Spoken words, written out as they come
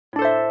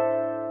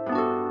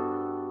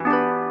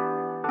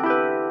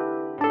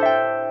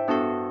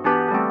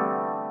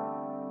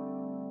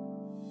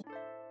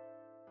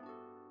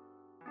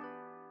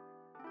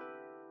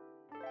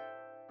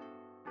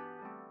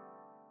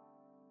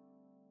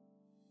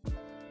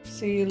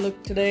See,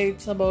 look, today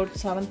it's about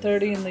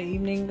 7:30 in the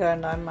evening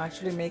and I'm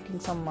actually making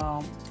some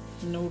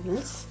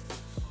noodles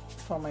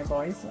for my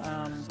boys.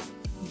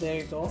 There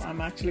you go. I'm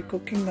actually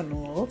cooking the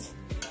noodles.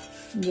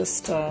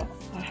 Just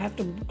I had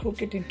to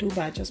cook it in 2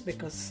 batches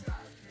because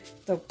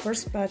the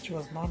first batch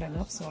was not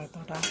enough, so I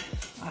thought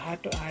I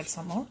had to add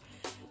some more.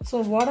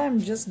 So what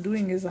I'm just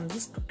doing is I'm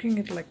just cooking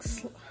it like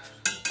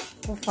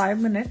for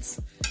 5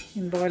 minutes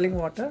in boiling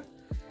water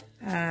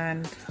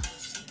and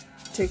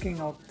taking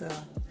out the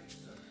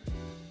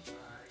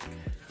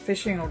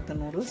fishing out the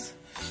noodles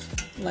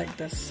like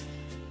this.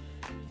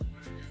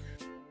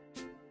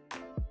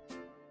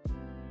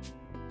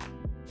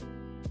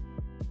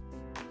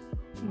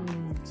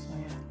 So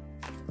yeah,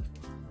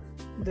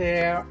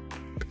 there.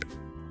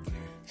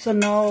 So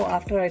now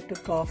after I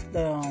took off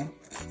the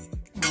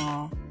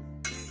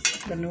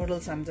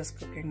noodles, I'm just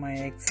cooking my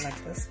eggs like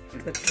this.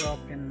 The drop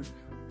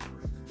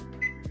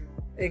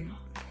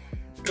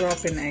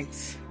in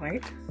eggs,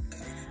 right?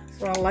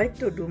 So I like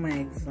to do my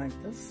eggs like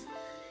this.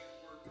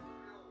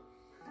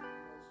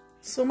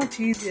 So much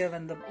easier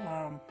when the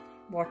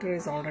water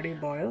is already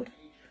boiled.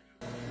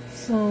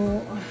 So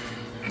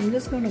I'm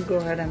just going to go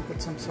ahead and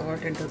put some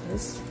salt into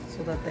this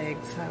so that the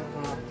eggs have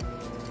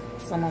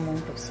some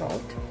amount of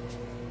salt.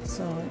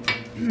 So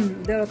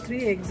there are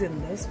 3 eggs in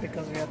this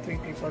because we are 3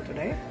 people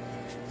today.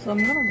 So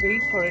I'm going to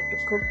wait for it to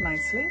cook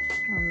nicely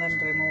and then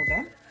remove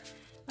them.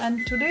 And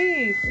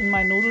today in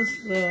my noodles,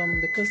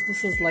 because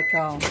this is like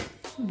a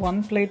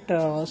 1 plate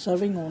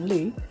serving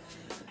only,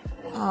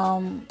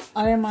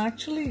 I am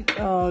actually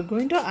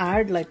going to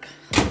add like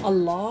a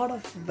lot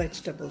of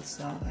vegetables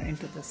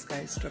into this,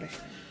 guys, today.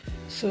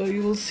 So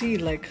you will see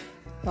like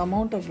the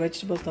amount of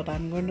vegetables that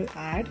I'm going to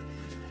add.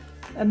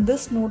 And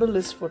this noodle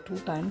is for 2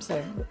 times.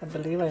 I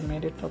believe I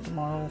made it for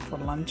tomorrow for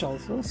lunch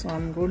also. So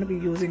I'm going to be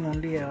using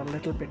only a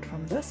little bit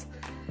from this.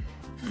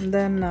 And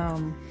then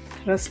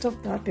rest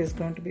of that is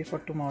going to be for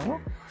tomorrow.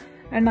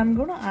 And I'm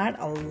going to add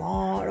a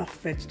lot of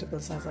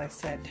vegetables, as I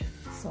said.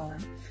 So,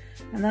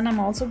 and then I'm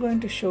also going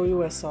to show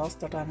you a sauce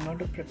that I'm going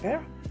to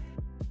prepare.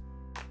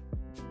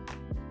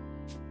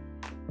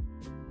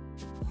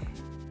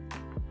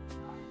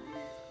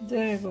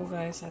 There you go,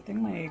 guys. I think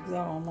my eggs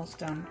are almost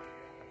done.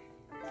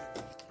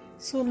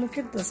 So look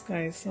at this,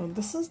 guys. So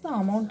this is the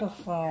amount of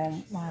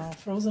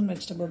frozen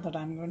vegetable that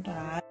I'm going to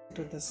add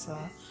to this.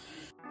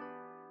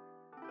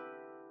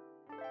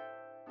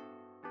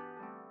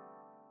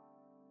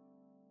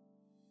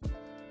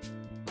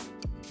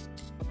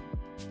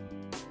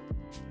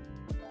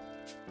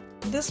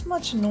 This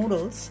much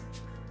noodles,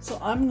 so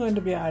I'm going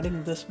to be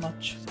adding this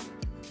much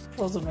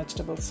frozen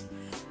vegetables.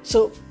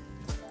 So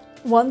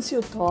once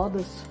you thaw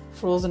this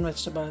frozen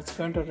vegetable, it's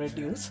going to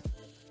reduce.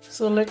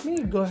 So let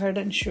me go ahead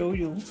and show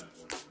you.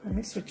 Let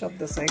me switch off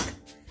this egg.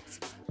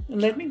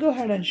 Let me go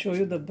ahead and show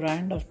you the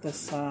brand of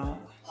this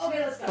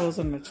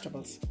frozen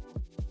vegetables.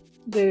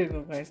 There you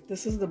go, guys.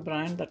 This is the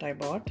brand that I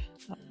bought.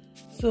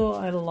 So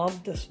I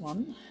love this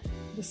one.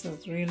 This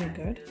is really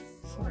good.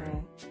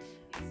 So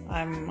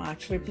I'm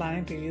actually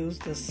planning to use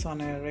this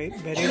on a very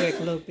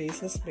regular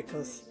basis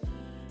because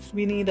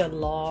we need a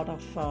lot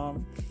of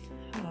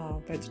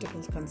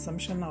vegetables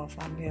consumption. Our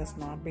family has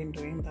not been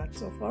doing that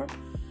so far.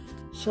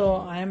 So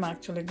I am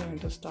actually going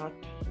to start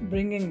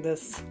bringing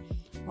this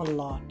a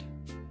lot.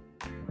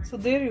 So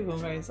there you go,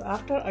 guys.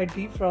 After I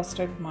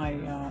defrosted my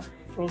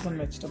frozen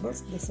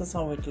vegetables, this is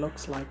how it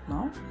looks like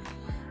now.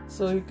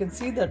 So you can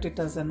see that it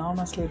has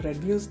enormously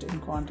reduced in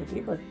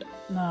quantity, but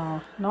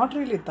not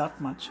really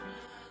that much.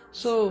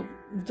 So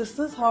this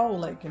is how,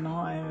 like, you know,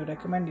 I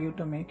recommend you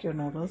to make your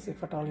noodles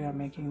if at all you are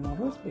making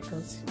noodles,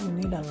 because you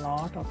need a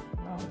lot of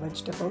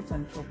vegetables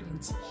and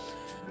proteins.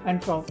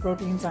 And for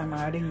proteins, I'm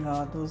adding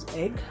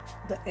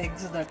the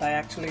eggs that I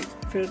actually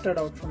filtered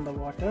out from the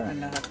water,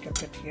 and I have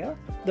kept it here.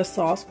 The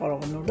sauce for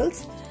our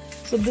noodles.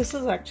 So this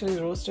is actually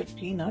roasted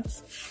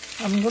peanuts.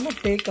 I'm going to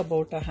take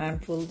about a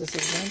handful. This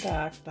is going to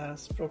act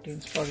as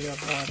proteins for your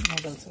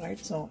noodles, right?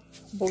 So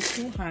about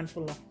 2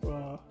 handfuls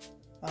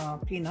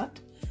of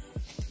peanut.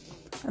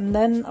 And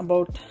then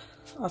about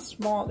a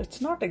small,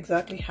 it's not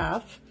exactly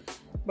half,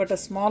 but a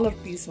smaller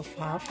piece of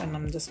half, and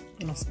I'm just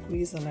going to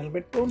squeeze a little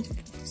bit. Don't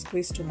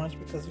squeeze too much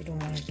because we don't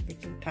want it to be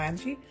too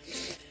tangy.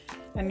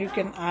 And you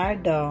can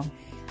add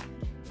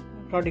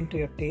according to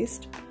your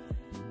taste.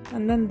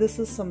 And then this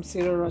is some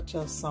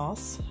sriracha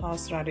sauce,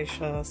 horseradish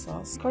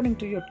sauce. According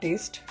to your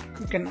taste,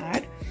 you can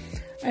add.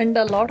 And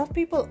a lot of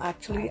people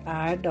actually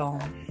add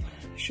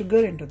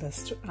sugar into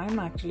this. I'm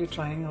actually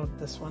trying out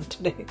this one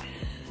today.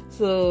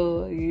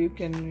 So you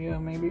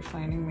may be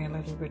finding me a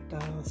little bit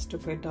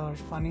stupid or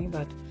funny,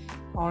 but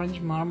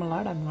orange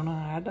marmalade, I'm gonna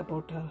add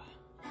about a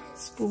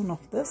spoon of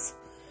this,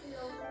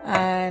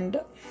 and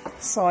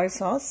soy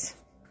sauce,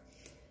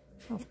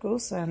 of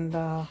course, and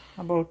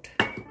about,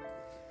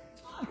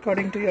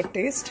 according to your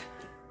taste,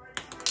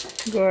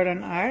 go ahead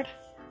and add.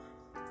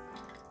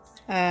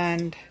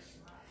 And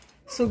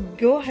so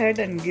go ahead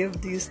and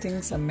give these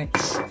things a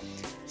mix.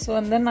 So,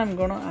 and then I'm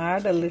going to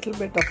add a little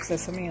bit of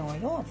sesame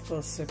oil. Of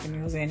course, you can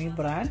use any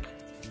brand.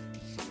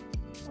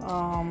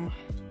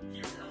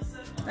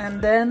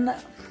 And then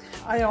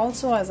I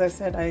also, as I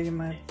said, I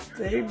am a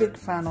very big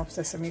fan of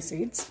sesame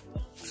seeds.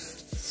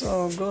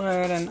 So go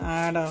ahead and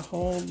add a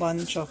whole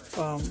bunch of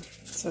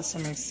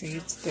sesame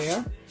seeds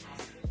there.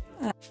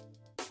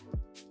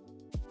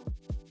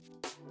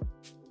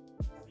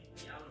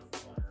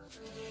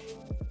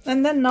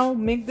 And then now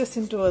make this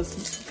into a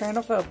kind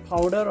of a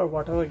powder or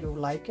whatever you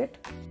like it.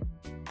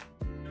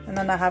 And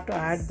then I have to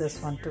add this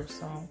one too.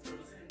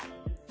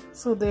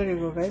 So there you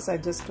go, guys. I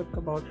just took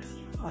about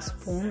a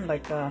spoon,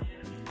 like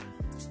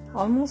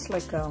almost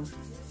like a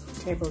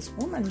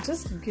tablespoon, and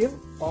just give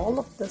all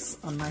of this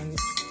a nice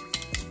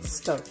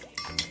stir.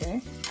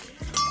 Okay.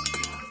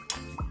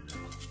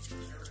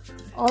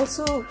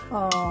 Also,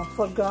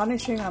 for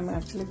garnishing, I'm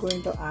actually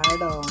going to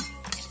add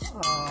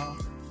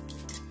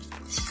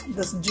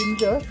this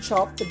ginger,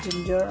 chopped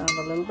ginger, and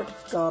a little bit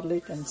of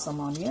garlic and some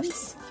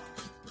onions,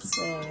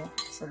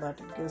 so that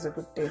it gives a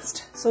good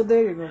taste. So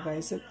there you go,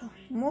 guys.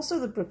 Most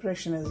of the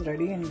preparation is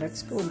ready, and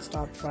let's go and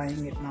start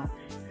frying it now.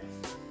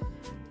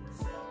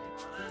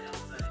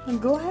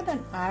 And go ahead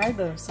and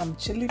add some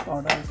chili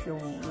powder if you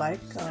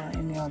like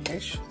in your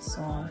dish.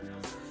 So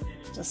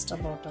just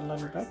about a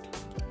little bit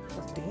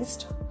for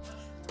taste,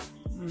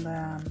 and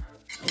then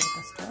give it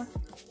a stir.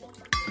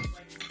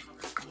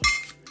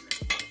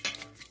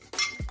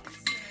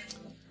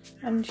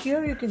 And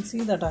here you can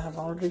see that I have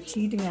already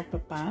heating up a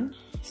pan.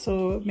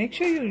 So make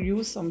sure you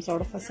use some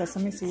sort of a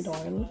sesame seed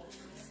oil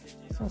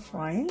for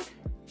frying.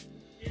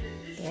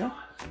 There.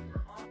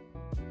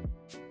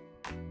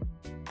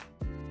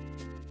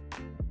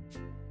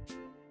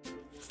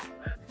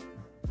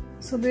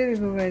 So there you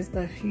go, guys.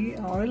 The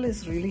oil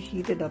is really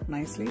heated up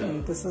nicely,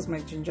 and this is my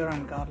ginger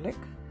and garlic.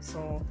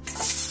 So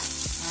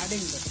adding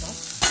this up.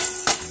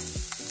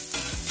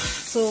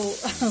 So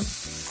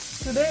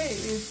today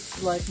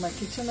is like my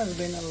kitchen has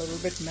been a little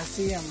bit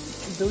messy. I'm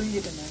doing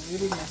it in a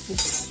really messy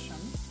fashion.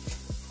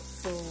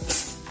 So I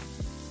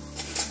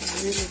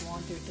really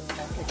want you to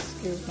like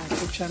excuse my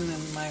kitchen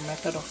and my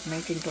method of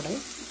making today.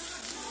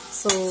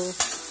 So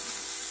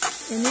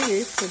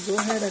anyway, so go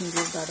ahead and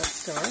give that a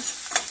stir.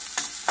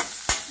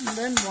 And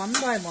then one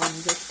by one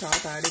just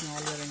start adding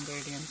all your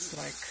ingredients,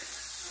 like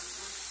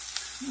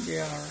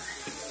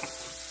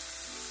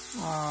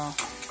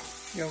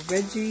your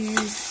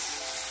veggies.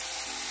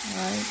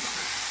 Right,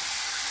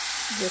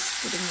 just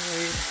getting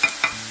ready.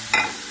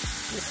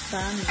 This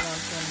pan is not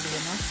going to be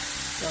enough,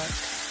 but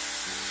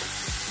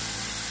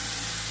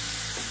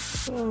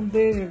so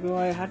there you go.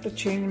 I had to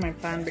change my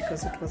pan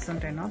because it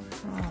wasn't enough.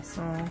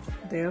 So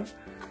there,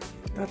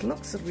 that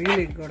looks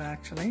really good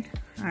actually.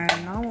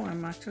 And now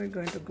I'm actually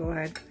going to go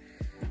ahead,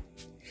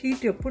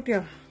 put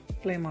your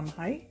flame on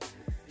high,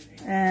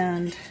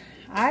 and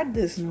add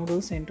these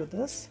noodles into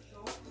this.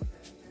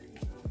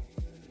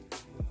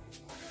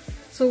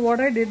 So what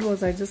I did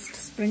was I just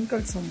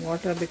sprinkled some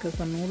water because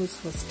the noodles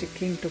were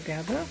sticking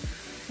together,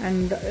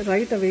 and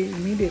right away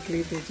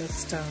immediately they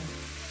just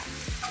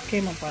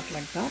came apart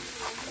like that.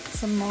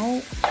 So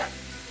now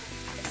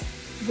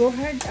go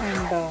ahead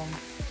and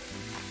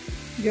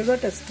give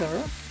it a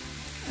stir,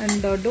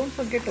 and don't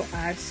forget to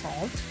add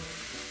salt.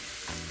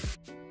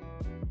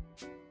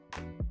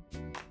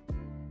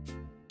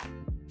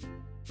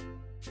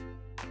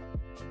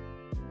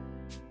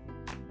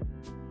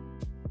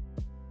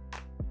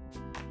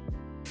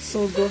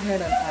 So go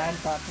ahead and add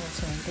that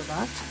also into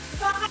that.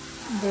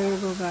 There you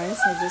go, guys.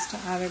 I just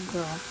added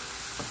the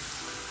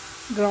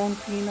ground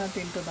peanut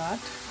into that.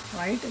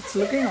 Right? It's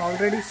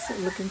already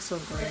looking so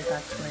great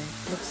actually.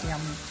 It looks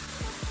yummy.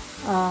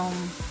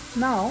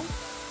 Now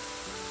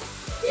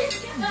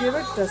give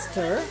it a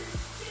stir.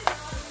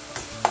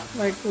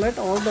 Like let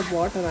all the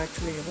water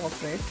actually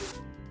evaporate.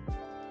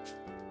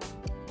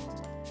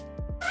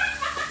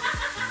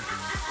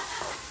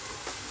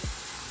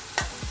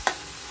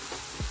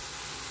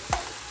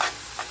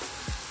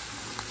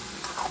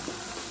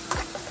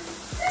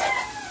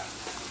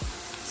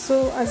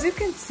 So as you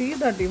can see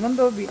that even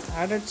though we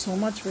added so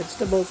much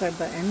vegetables at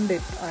the end,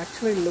 it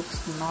actually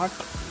looks not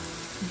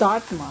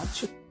that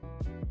much.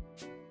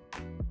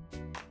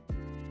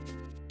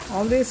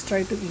 Always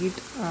try to eat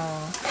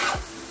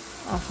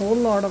a whole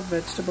lot of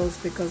vegetables,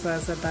 because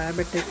as a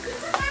diabetic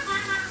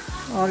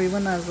or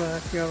even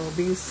if you're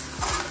obese,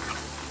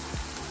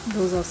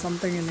 those are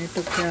something you need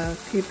to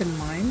keep in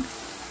mind.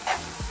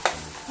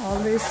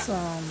 Always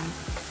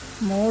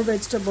more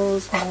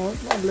vegetables,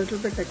 a little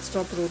bit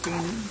extra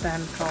protein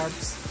than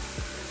carbs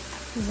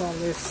is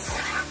always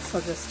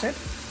suggested.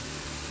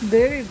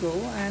 There you go,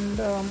 and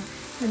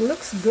it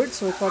looks good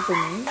so far to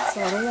me,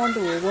 so I don't want to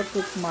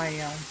overcook my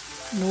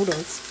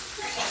noodles.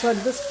 So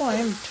at this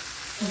point,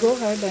 go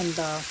ahead and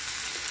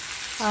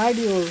add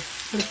your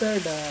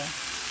prepared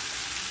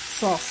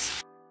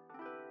sauce.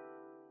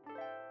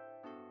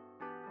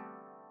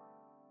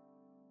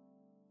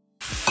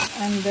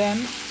 And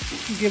then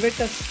give it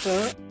a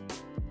stir.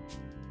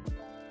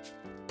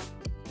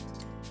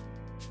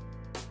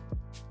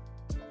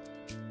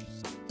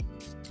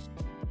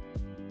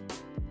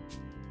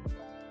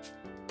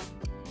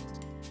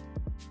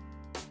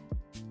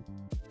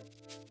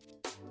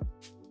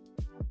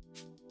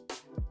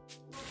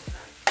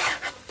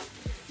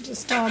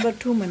 Just another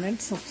 2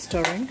 minutes of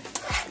stirring.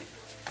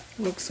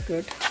 Looks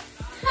good.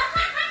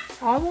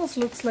 Almost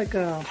looks like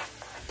a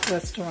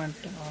restaurant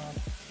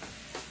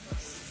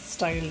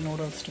style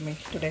noodles to me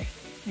today.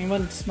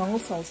 Even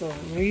smells also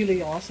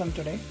really awesome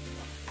today.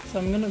 So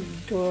I'm gonna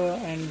go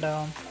and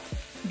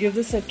give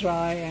this a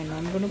try, and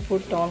I'm gonna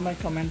put all my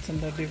comments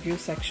in the review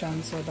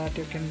section so that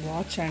you can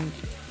watch and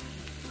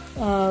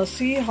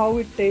see how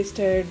it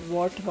tasted,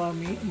 what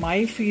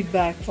my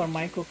feedback for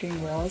my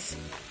cooking was.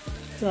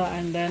 So,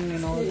 and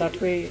then that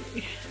way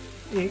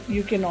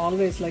you can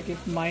always, like,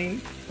 if my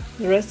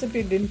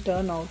recipe didn't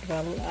turn out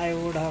well, I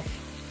would have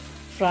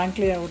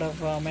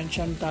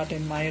mentioned that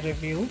in my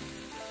review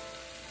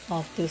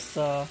of this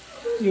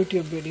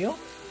YouTube video.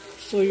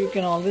 So you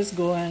can always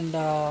go and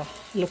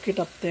look it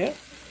up there,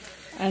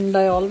 and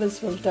I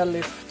always will tell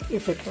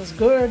if it was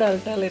good, I'll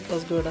tell it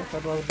was good. If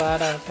it was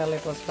bad, I'll tell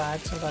it was bad,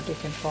 so that you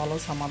can follow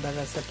some other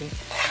recipe.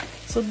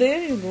 So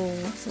there you go.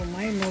 So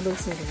my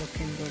noodles are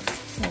looking good.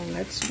 So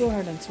let's go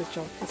ahead and switch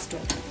off the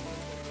stove.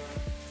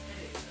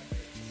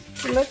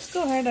 So let's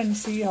go ahead and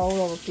see how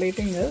our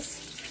plating is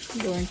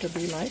going to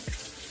be like.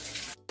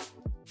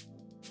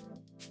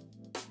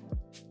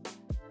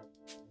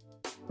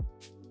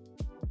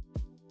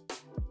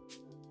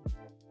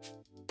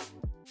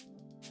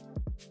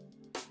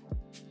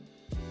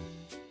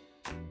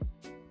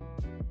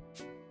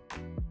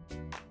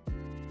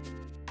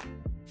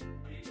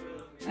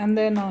 And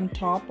then on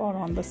top or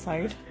on the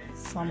side,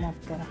 some of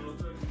the,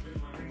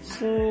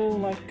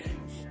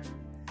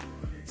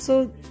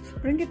 so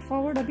bring it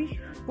forward, Abhi,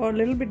 or a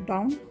little bit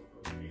down.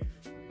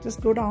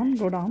 Just go down,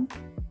 go down,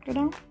 go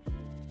down.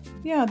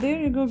 Yeah, there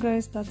you go,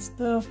 guys. That's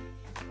the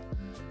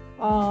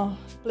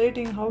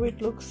plating, how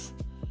it looks.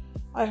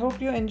 I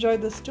hope you enjoy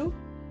this too.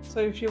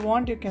 So if you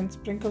want, you can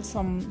sprinkle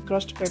some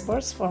crushed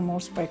peppers for more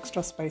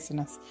extra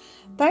spiciness.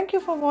 Thank you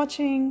for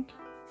watching.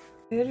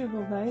 There you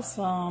go, guys.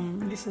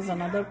 This is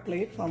another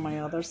plate for my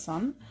other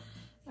son,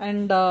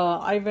 and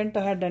I went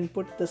ahead and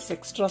put this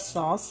extra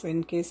sauce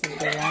in case if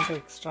they want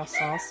extra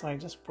sauce, so I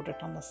just put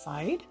it on the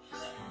side.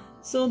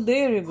 So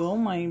there you go,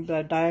 my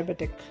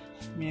diabetic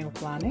meal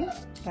planning.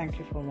 Thank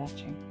you for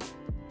watching.